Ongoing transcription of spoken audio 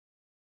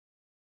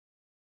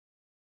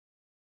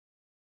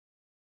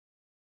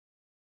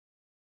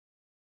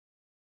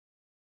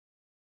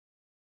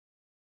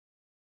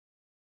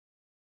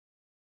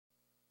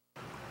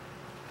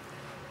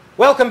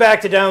Welcome back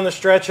to Down the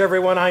Stretch,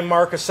 everyone. I'm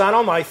Mark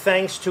Asano. My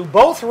thanks to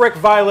both Rick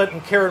Violet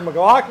and Karen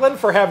McLaughlin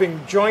for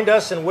having joined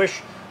us, and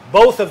wish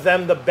both of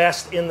them the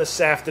best in this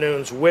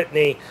afternoon's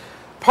Whitney.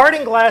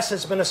 Parting Glass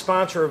has been a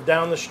sponsor of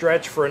Down the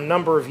Stretch for a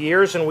number of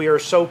years, and we are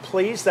so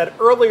pleased that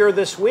earlier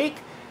this week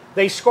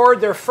they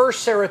scored their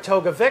first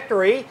Saratoga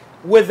victory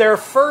with their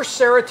first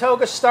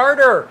Saratoga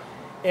starter.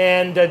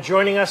 And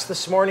joining us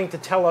this morning to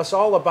tell us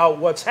all about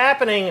what's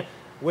happening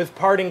with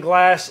Parting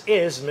Glass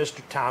is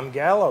Mr. Tom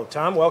Gallo.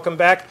 Tom, welcome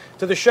back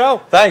to the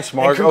show. Thanks,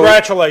 Mark. And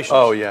congratulations.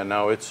 Oh yeah,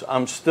 no,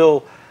 I'm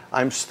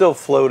still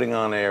floating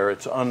on air.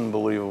 It's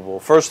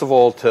unbelievable. First of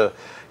all, to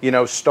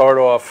start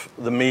off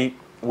the meet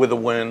with a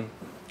win,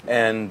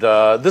 and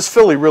this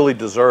filly really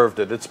deserved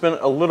it. It's been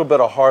a little bit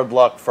of hard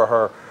luck for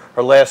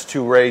her last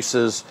two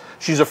races.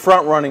 She's a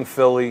front-running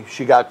filly.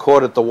 She got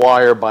caught at the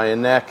wire by a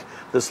neck.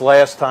 This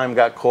last time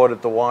got caught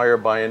at the wire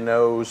by a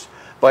nose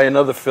by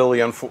another filly,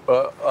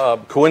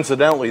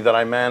 coincidentally, that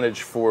I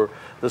managed for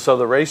this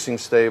other racing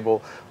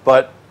stable.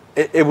 But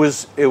it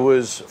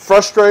was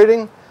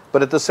frustrating.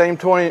 But at the same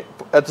point,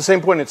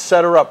 it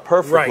set her up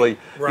perfectly,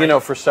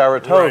 right. For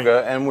Saratoga.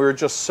 Right. And we were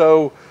just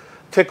so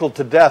tickled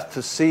to death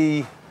to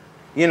see,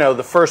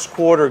 the first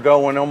quarter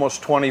going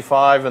almost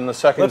 25, and the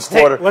second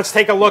quarter. Let's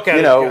take a look at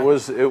it. It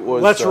was.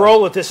 Let's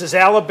roll it. This is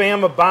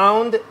Alabama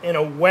Bound in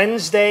a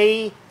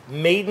Wednesday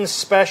maiden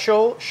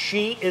special.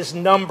 She is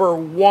number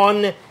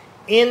 1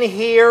 in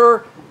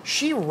here.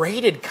 She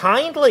rated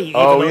kindly, even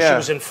though she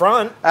was in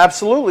front.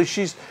 Absolutely.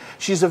 She's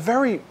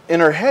in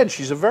her head,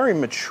 she's a very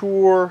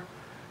mature,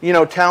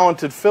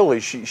 talented filly.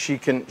 She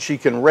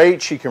can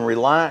rate, she can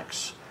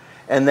relax,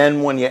 and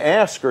then when you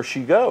ask her,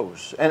 she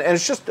goes. And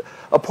it's just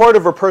a part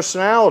of her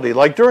personality.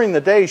 Like during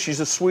the day, she's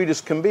as sweet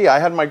as can be. I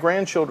had my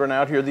grandchildren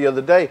out here the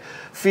other day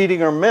feeding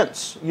her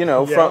mints,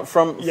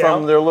 from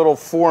their little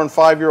 4- and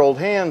 5-year-old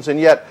hands, and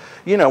yet,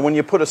 when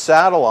you put a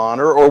saddle on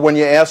her or when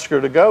you ask her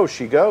to go,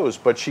 she goes.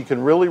 But she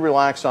can really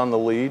relax on the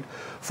lead.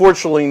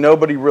 Fortunately,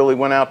 nobody really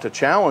went out to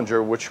challenge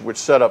her, which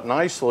set up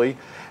nicely.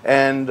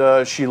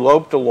 And she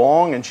loped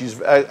along, and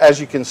she's, as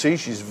you can see,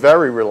 she's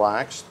very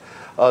relaxed.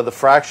 The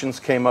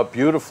fractions came up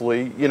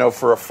beautifully,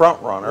 for a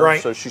front runner.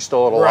 Right. So she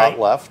still had a lot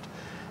left.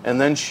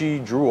 And then she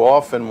drew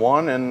off and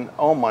won, and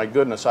oh my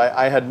goodness,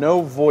 I had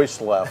no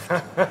voice left.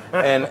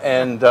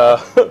 and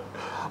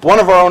one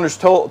of our owners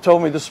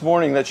told me this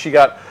morning that she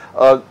got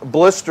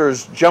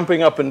blisters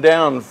jumping up and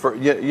down for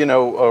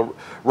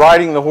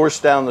riding the horse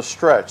down the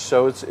stretch.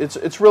 So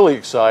it's really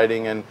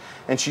exciting,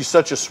 and she's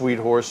such a sweet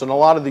horse. And a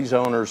lot of these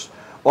owners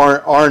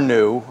are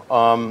new.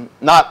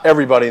 Not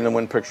everybody in the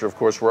Win Picture, of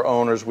course, were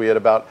owners. We had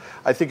about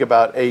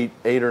 8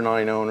 or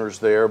 9 owners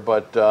there.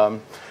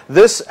 But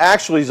this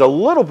actually is a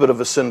little bit of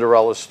a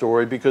Cinderella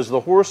story, because the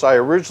horse I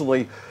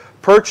originally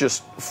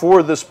purchased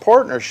for this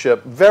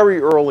partnership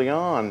very early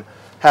on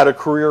had a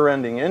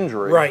career-ending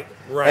injury. Right.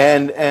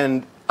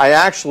 And I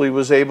actually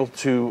was able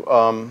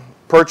to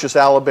purchase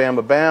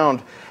Alabama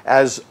Bound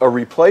as a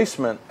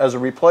replacement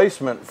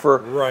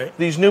for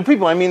these new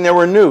people. I mean, they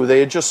were new.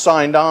 They had just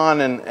signed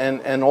on,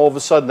 and all of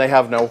a sudden they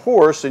have no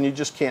horse, and you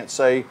just can't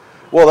say,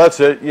 well, that's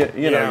it.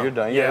 You're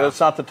done.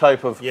 That's not the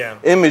type of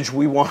image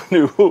we want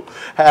to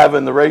have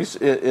in the race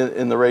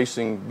in the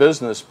racing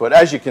business. But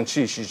as you can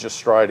see, she's just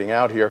striding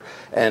out here,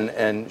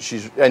 and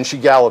she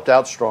galloped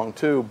out strong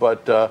too.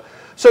 But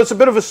so it's a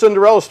bit of a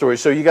Cinderella story.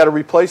 So you got a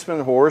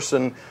replacement horse,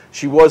 and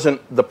she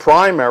wasn't the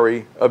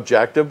primary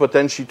objective, but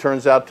then she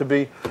turns out to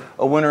be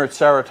a winner at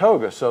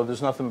Saratoga. So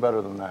there's nothing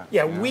better than that.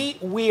 Yeah,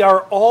 we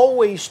are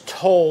always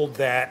told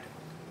that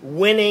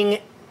winning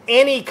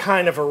any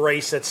kind of a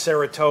race at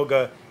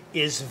Saratoga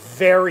is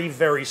very,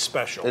 very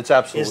special. It's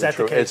absolutely Is that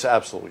true. the case? It's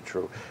absolutely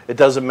true. It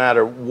doesn't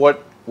matter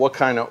what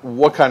kind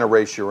of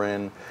race you're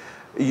in.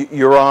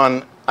 You're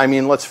on. I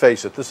mean, let's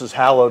face it. This is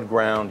hallowed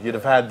ground. You'd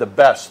have had the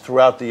best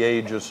throughout the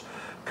ages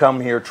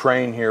come here,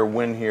 train here,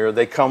 win here.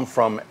 They come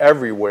from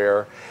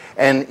everywhere.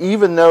 And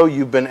even though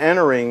you've been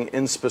entering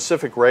in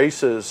specific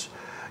races,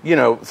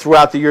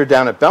 throughout the year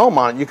down at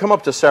Belmont, you come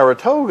up to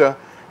Saratoga,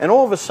 and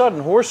all of a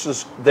sudden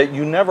horses that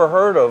you never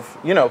heard of,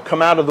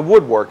 come out of the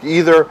woodwork.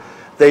 Either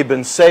they've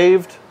been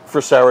saved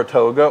for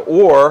Saratoga,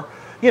 or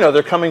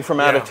they're coming from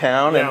out of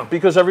town, and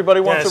because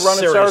everybody wants to run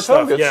at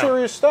Saratoga. It's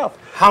serious stuff.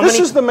 This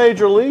is the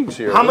major leagues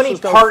here. How many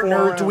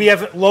partners do we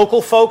have?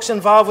 Local folks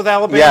involved with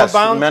Alabama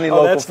Bound? Yes, many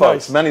local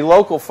folks. Nice. Many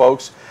local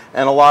folks,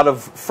 and a lot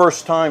of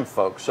first-time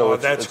folks. So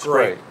it's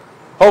great.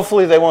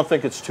 Hopefully, they won't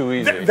think it's too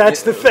easy.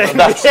 That's the thing.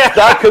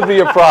 That could be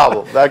a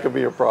problem. That could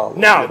be a problem.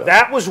 Now,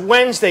 that was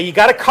Wednesday. You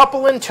got a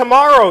couple in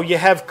tomorrow. You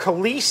have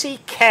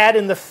Khaleesi Cat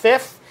in the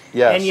 5th,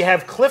 and you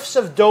have Cliffs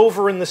of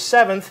Dover in the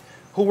 7th,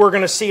 who we're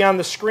going to see on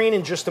the screen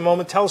in just a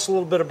moment. Tell us a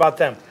little bit about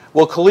them.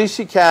 Well,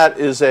 Khaleesi Cat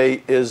is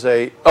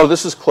a oh,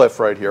 this is Cliff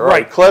right here.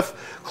 Right.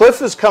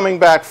 Cliff is coming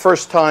back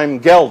first time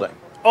gelding.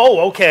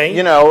 Oh, okay.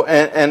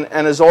 And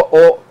as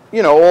all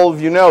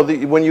of you know,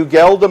 when you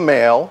geld a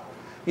male,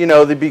 you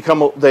know, they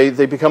become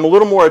a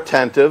little more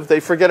attentive. They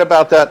forget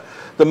about the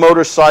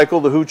motorcycle,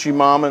 the hoochie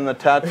mama, and the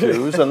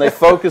tattoos, and they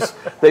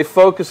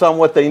focus on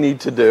what they need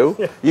to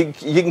do. You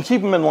can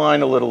keep them in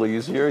line a little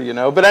easier, you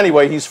know. But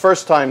anyway, he's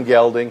first time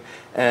gelding,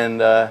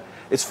 and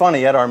it's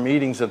funny at our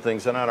meetings and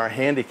things, and at our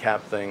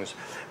handicap things,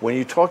 when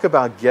you talk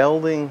about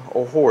gelding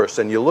a horse,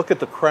 and you look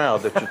at the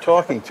crowd that you're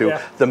talking to,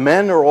 the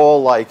men are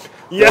all like.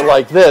 They're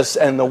like this,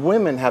 and the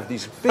women have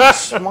these big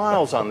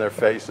smiles on their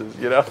faces,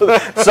 you know.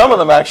 Some of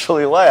them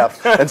actually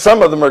laugh, and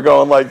some of them are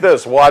going like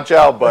this, watch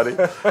out, buddy.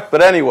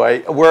 But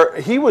anyway,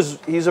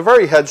 he's a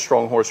very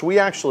headstrong horse. We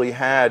actually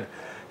had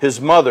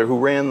his mother, who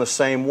ran the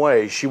same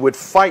way. She would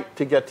fight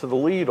to get to the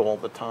lead all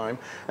the time,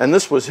 and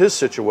this was his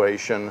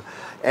situation.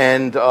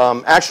 And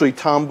actually,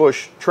 Tom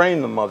Bush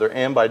trained the mother,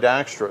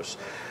 Ambidextrous.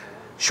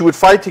 She would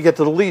fight to get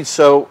to the lead,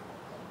 so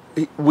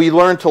we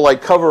learned to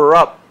like cover her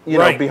up, you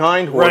know,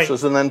 behind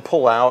horses, and then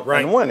pull out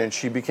and win. And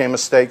she became a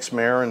stakes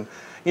mare, and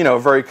you know, a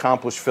very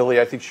accomplished filly.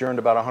 I think she earned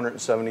about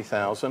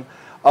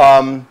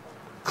 $170,000.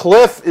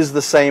 Cliff is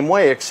the same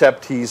way,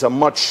 except he's a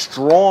much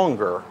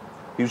stronger.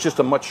 He was just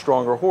a much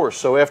stronger horse.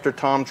 So after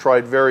Tom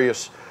tried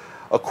various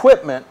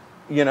equipment,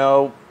 you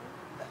know,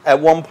 at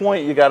one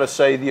point you got to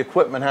say the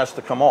equipment has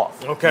to come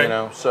off. Okay. You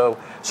know, so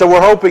we're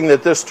hoping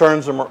that this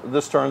turns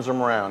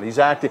him around. He's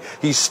active.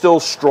 He's still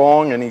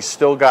strong, and he's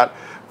still got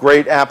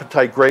great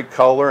appetite, great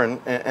color,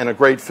 and a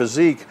great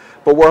physique.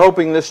 But we're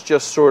hoping this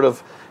just sort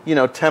of, you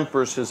know,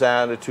 tempers his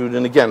attitude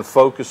and again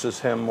focuses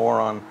him more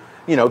on,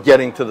 you know,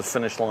 getting to the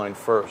finish line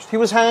first. He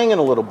was hanging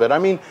a little bit. I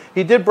mean,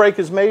 he did break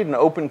his maiden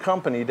open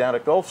company down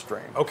at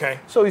Gulfstream. Okay.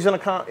 So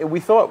we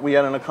thought we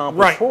had an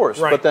accomplished horse,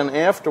 but then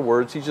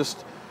afterwards he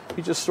just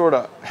sort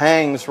of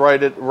hangs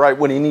right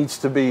when he needs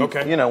to be,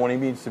 you know, when he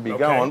needs to be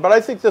going. But I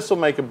think this will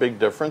make a big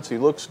difference. He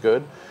looks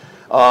good.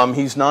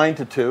 He's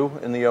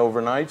 9-2 in the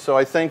overnight, so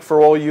I think for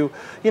all you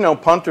know,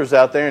 punters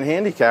out there and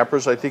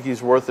handicappers, I think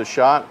he's worth a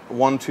shot.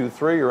 1, 2,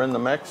 3 are in the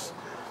mix.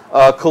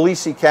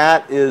 Khaleesi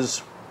Cat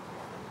is.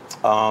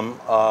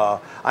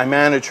 I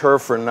manage her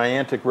for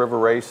Niantic River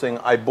Racing.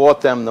 I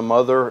bought them the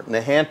mother,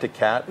 Nahanta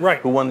Cat,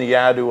 who won the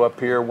Yadu up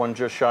here, won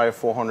just shy of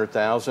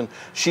 $400,000.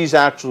 She's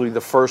actually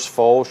the first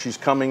foal. She's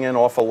coming in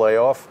off a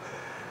layoff.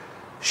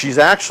 She's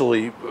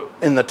actually,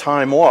 in the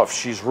time off,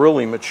 she's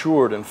really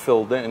matured and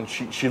filled in.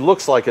 She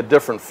looks like a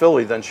different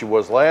filly than she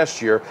was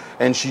last year,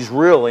 and she's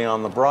really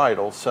on the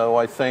bridle. So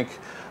I think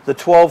the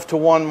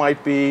 12-1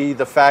 might be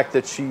the fact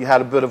that she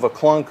had a bit of a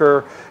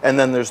clunker, and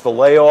then there's the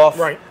layoff.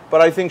 Right.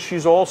 But I think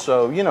she's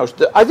also, you know,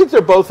 I think they're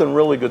both in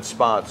really good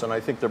spots, and I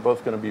think they're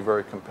both going to be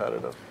very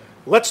competitive.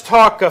 Let's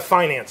talk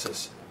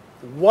finances.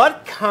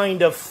 What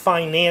kind of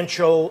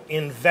financial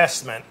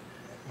investment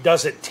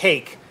does it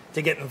take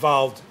to get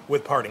involved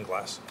with Parting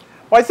Glass?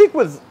 Well, I think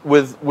with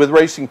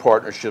racing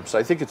partnerships,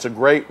 I think it's a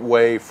great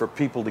way for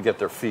people to get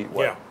their feet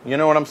wet. Yeah. You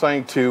know what I'm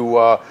saying?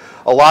 A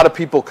lot of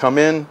people come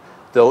in,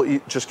 they'll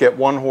just get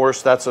one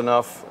horse, that's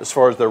enough as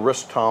far as their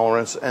risk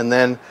tolerance, and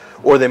then,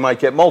 or they might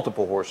get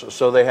multiple horses,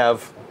 so they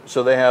have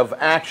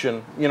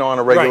action, you know, on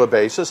a regular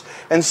basis.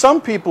 And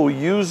some people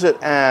use it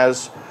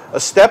as a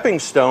stepping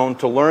stone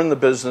to learn the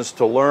business,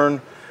 to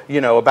learn,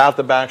 you know, about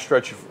the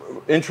backstretch,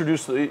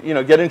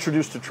 get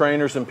introduced to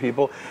trainers and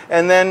people,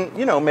 and then,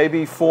 you know,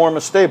 maybe form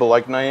a stable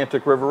like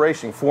Niantic River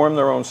Racing, form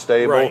their own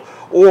stable,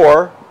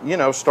 or, you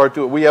know, start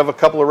to. We have a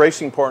couple of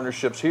racing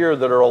partnerships here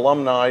that are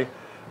alumni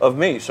of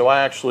me, so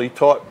I actually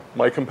taught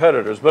my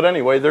competitors. But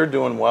anyway, they're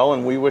doing well,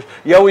 and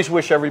you always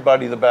wish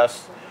everybody the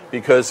best,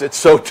 because it's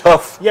so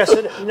tough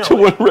to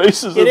win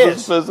races in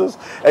this business,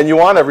 and you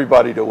want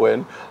everybody to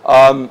win.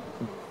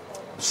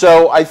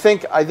 So I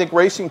think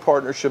racing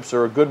partnerships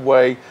are a good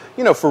way,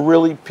 you know, for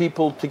really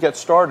people to get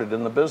started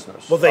in the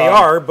business. Well, they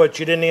are, but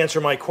you didn't answer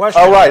my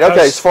question. Oh, right.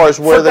 Okay, as far as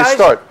where they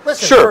start.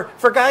 Listen, sure.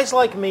 For guys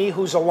like me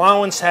whose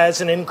allowance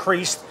has an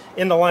increased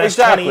in the last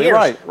 20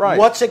 years,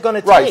 what's it going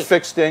to take? Right,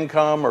 fixed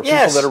income, or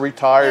people that are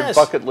retired,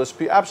 bucket list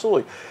people.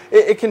 Absolutely.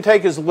 It can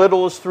take as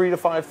little as $3,000 to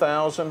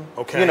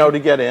 $5,000, you know, to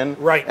get in.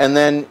 Right. And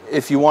then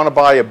if you want to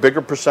buy a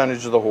bigger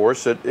percentage of the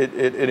horse, it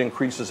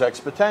increases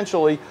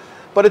exponentially.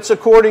 But it's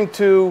according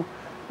to,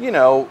 you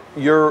know,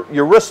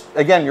 your risk,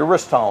 again, your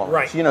risk tolerance.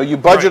 Right. You know, you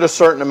budget a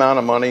certain amount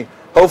of money.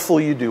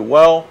 Hopefully you do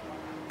well.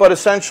 But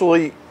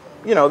essentially,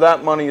 you know,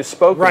 that money is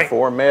spoken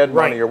for, mad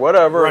money or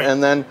whatever.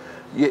 And then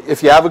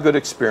if you have a good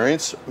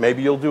experience,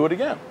 maybe you'll do it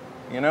again.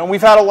 You know,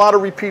 we've had a lot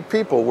of repeat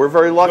people. We're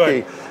very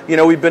lucky. Good. You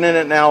know, we've been in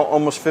it now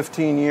almost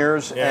 15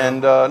 years,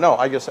 and no,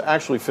 I guess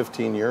actually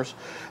 15 years,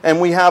 and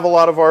we have a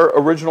lot of our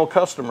original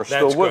customers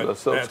still with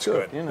us. So that's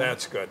good. You know.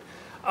 That's good.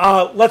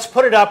 Let's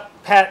put it up,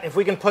 Pat. If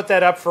we can put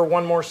that up for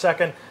one more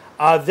second.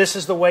 This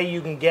is the way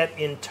you can get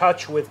in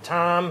touch with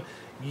Tom.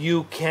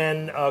 You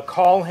can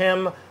call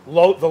him. The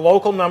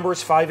local number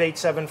is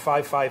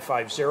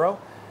 587-5550.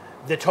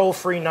 The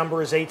toll-free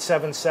number is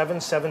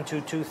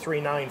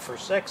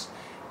 877-722-3946.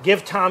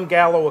 Give Tom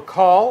Gallo a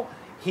call.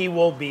 He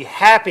will be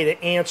happy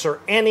to answer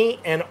any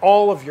and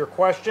all of your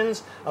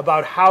questions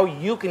about how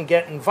you can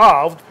get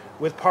involved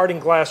with Parting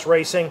Glass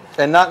Racing.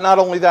 And not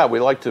only that, we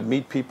like to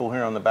meet people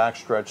here on the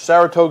backstretch.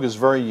 Saratoga is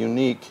very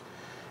unique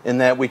in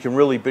that we can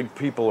really bring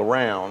people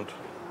around.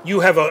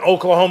 You have an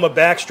Oklahoma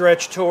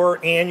backstretch tour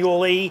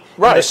annually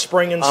in the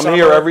spring and summer. I'm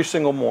here every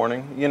single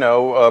morning, you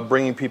know,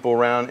 bringing people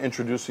around,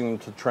 introducing them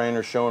to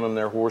trainers, showing them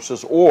their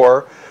horses,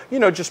 or, you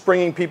know, just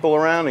bringing people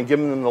around and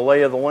giving them the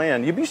lay of the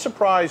land. You'd be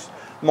surprised,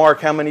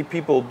 Mark, how many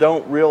people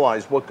don't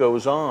realize what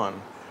goes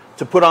on.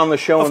 To put on the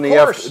show in the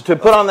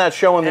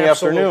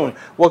afternoon,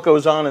 what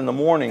goes on in the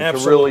morning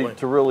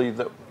to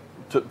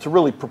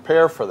really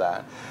prepare for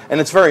that. And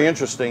it's very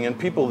interesting. And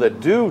people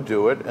that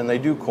do it, and they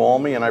do call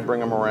me, and I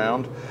bring them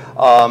around,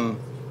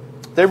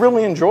 they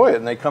really enjoy it,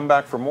 and they come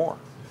back for more.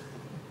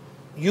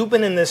 You've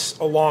been in this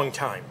a long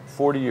time.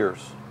 40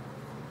 years.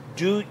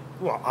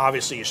 Well,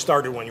 obviously you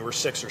started when you were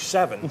 6 or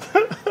 7.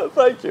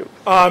 Thank you.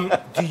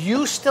 Do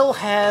you still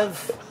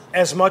have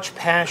as much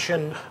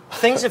passion?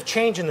 Things have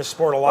changed in the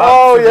sport a lot.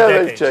 Oh, through the yeah,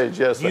 decades. they've changed.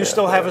 Yes, do you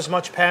still have as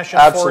much passion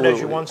for it as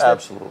you once did?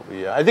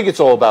 Absolutely, yeah. I think it's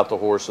all about the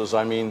horses.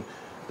 I mean,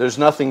 there's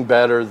nothing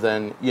better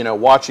than, you know,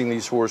 watching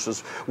these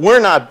horses. We're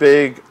not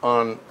big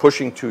on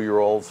pushing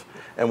 2-year-olds,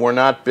 and we're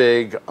not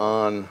big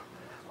on,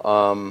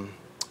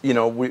 you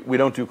know, we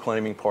don't do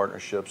claiming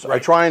partnerships. Right. I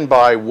try and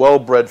buy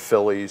well-bred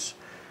fillies,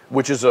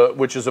 which is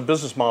a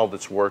business model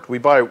that's worked. We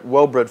buy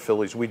well-bred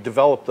fillies. We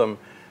develop them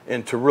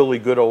into really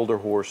good older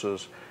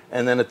horses.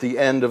 And then at the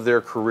end of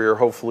their career,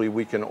 hopefully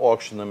we can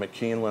auction them at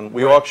Keeneland.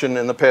 We auctioned,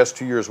 in the past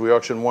 2 years, we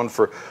auctioned one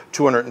for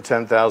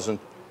 $210,000,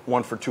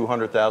 one for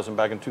 $200,000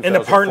 back in 2014. And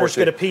the partners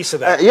get a piece of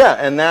that. Yeah,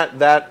 and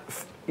that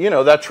you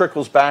know, that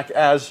trickles back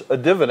as a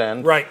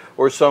dividend, right,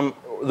 or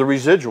the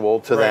residual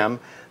to them.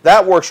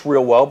 That works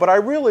real well, but I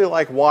really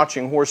like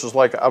watching horses.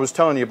 Like I was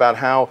telling you about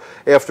how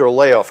after a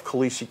layoff,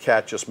 Khaleesi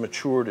Cat just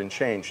matured and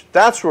changed.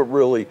 That's what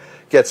really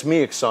gets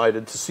me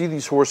excited, to see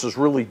these horses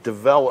really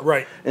develop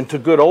into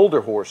good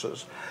older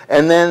horses.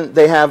 And then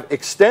they have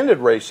extended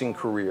racing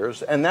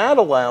careers, and that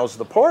allows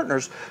the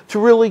partners to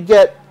really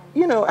get,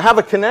 you know, have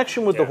a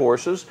connection with the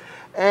horses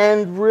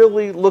and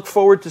really look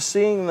forward to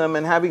seeing them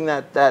and having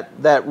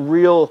that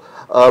real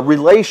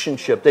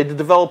relationship. They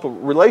develop a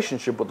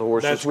relationship with the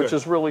horses, which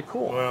is really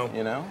cool. Well,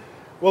 you know.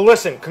 Well,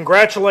 listen,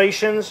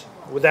 congratulations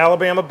with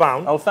Alabama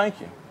Bound. Oh, thank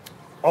you.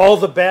 All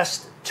the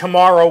best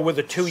tomorrow with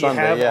the 2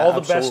 Sunday, you have. yeah, all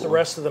the best the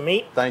rest of the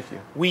meet. Thank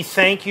you. We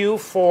thank you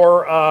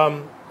for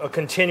a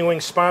continuing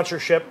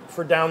sponsorship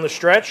for Down the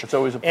Stretch. It's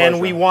always a pleasure. And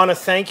we want to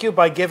thank you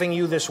by giving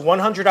you this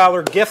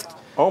 $100 gift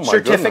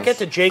certificate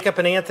to Jacob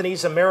and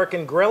Anthony's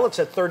American Grill. It's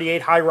at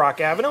 38 High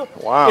Rock Avenue.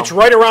 Wow. It's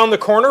right around the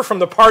corner from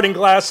the Parting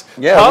Glass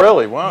Pub.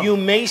 Really, wow. You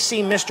may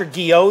see Mr.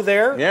 Guillot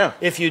there. Yeah.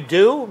 If you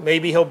do,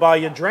 maybe he'll buy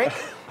you a drink.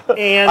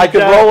 And I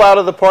could roll out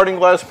of the Parting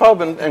Glass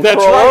Pub and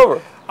crawl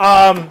over.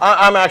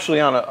 I'm actually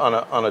on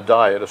a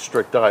diet, a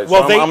strict diet.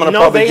 So I'm going to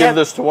probably give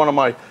this to one of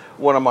my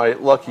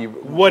lucky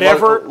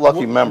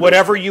members.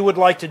 Whatever you would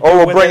like to do.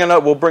 Oh,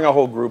 we'll bring a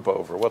whole group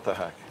over. What the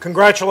heck?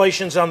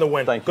 Congratulations on the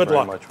win. Thank you Good very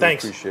luck. much.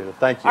 Thanks. We appreciate it.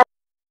 Thank you.